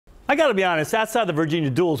I got to be honest, outside the Virginia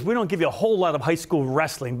duels, we don't give you a whole lot of high school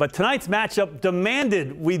wrestling, but tonight's matchup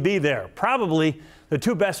demanded we be there. Probably the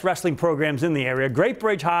two best wrestling programs in the area, Great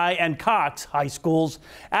Bridge High and Cox High Schools.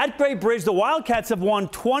 At Great Bridge, the Wildcats have won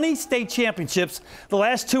 20 state championships, the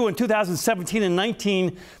last two in 2017 and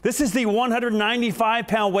 19. This is the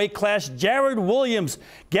 195-pound weight class. Jared Williams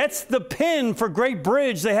gets the pin for Great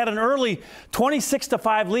Bridge. They had an early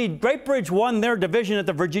 26-5 lead. Great Bridge won their division at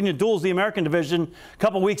the Virginia duels, the American division, a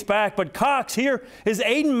couple weeks back. But Cox here is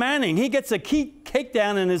Aiden Manning. He gets a key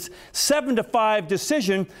takedown in his 7-5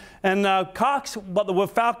 decision. And Cox, but the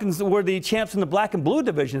Falcons were the champs in the black and blue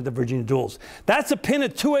division of the Virginia duels. That's a pin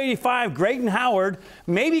at 285. Grayton Howard.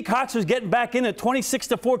 Maybe Cox was getting back in at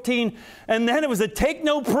 26-14. And then it was a take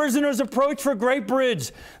no prisoners approach for Great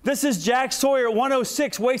Bridge. This is Jack Sawyer at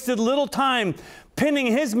 106. Wasted little time pinning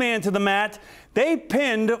his man to the mat. They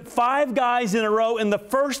pinned 5 guys in a row in the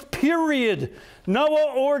first period.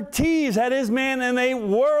 Noah Ortiz had his man in a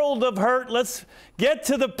world of hurt. Let's get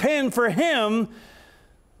to the pin for him.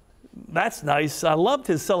 That's nice. I loved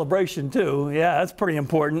his celebration, too. Yeah, that's pretty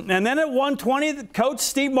important. And then at 120, Coach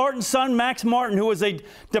Steve Martin's son, Max Martin, who was a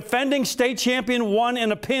defending state champion, won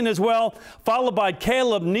in a pin as well, followed by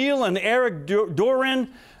Caleb Neal and Eric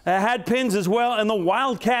Doran had pins as well. And the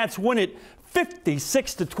Wildcats win it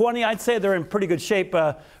 56-20. I'd say they're in pretty good shape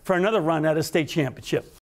for another run at a state championship.